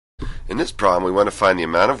In this problem, we want to find the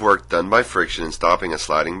amount of work done by friction in stopping a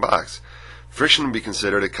sliding box. Friction would be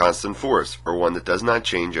considered a constant force, or one that does not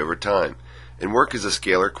change over time, and work is a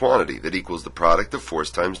scalar quantity that equals the product of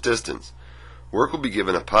force times distance. Work will be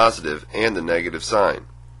given a positive and a negative sign.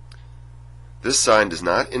 This sign does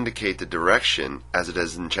not indicate the direction as it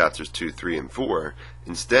is in chapters 2, 3, and 4.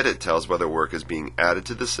 Instead, it tells whether work is being added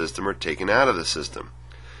to the system or taken out of the system.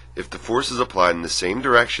 If the force is applied in the same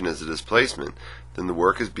direction as the displacement, then the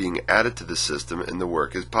work is being added to the system and the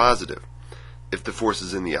work is positive. If the force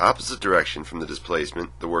is in the opposite direction from the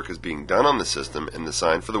displacement, the work is being done on the system and the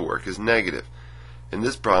sign for the work is negative. In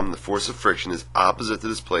this problem, the force of friction is opposite the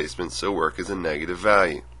displacement, so work is a negative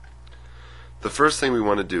value. The first thing we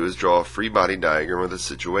want to do is draw a free body diagram of the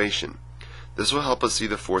situation. This will help us see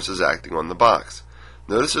the forces acting on the box.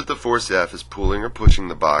 Notice that the force F is pulling or pushing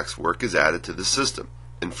the box, work is added to the system,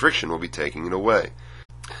 and friction will be taking it away.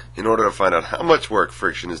 In order to find out how much work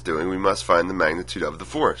friction is doing, we must find the magnitude of the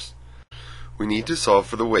force. We need to solve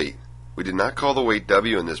for the weight. We did not call the weight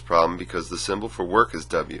W in this problem because the symbol for work is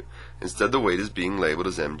W. Instead, the weight is being labeled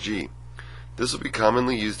as mg. This will be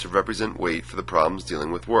commonly used to represent weight for the problems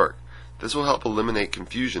dealing with work. This will help eliminate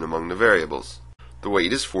confusion among the variables. The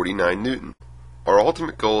weight is 49 Newton. Our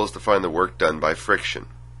ultimate goal is to find the work done by friction.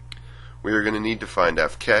 We are going to need to find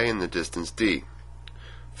Fk and the distance d.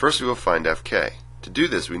 First we will find Fk. To do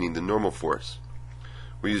this, we need the normal force.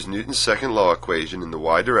 We use Newton's second law equation in the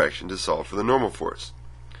y direction to solve for the normal force.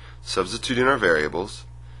 Substitute in our variables,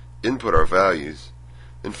 input our values,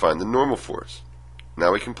 and find the normal force.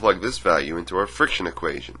 Now we can plug this value into our friction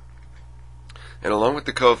equation. And along with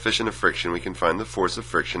the coefficient of friction, we can find the force of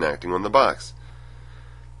friction acting on the box.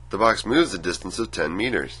 The box moves a distance of 10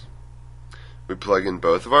 meters. We plug in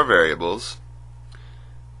both of our variables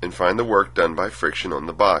and find the work done by friction on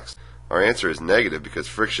the box. Our answer is negative because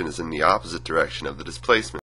friction is in the opposite direction of the displacement.